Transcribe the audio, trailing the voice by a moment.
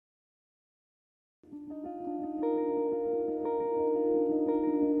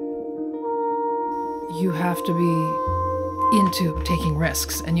You have to be into taking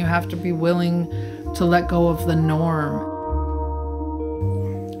risks, and you have to be willing to let go of the norm.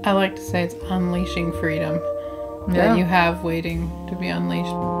 I like to say it's unleashing freedom that you have waiting to be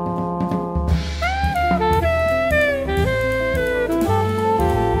unleashed.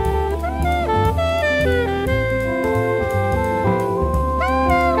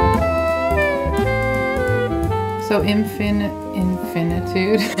 So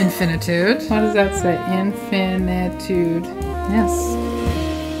Infinitude. Infinitude. What does that say? Infinitude. Yes.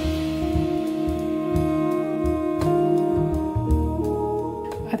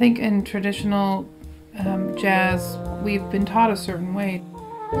 I think in traditional jazz, we've been taught a certain way.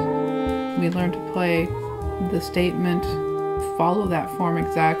 We learn to play the statement, follow that form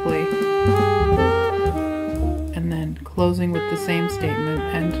exactly, and then closing with the same statement.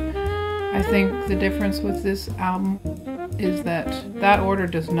 And I think the difference with this album is that that order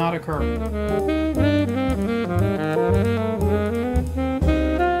does not occur.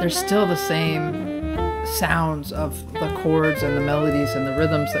 There's still the same sounds of the chords and the melodies and the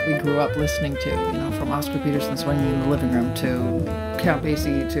rhythms that we grew up listening to, you know, from Oscar Peterson swinging in the living room to Count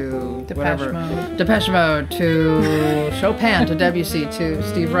Basie to whatever. Depeche Mode to Chopin to Debussy to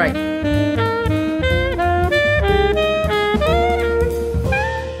Steve Reich.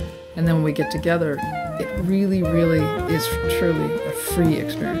 And then when we get together, it really, really is truly a free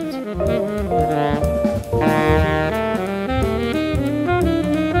experience.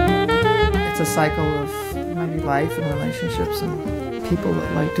 It's a cycle of maybe life and relationships and people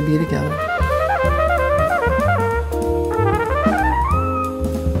that like to be together.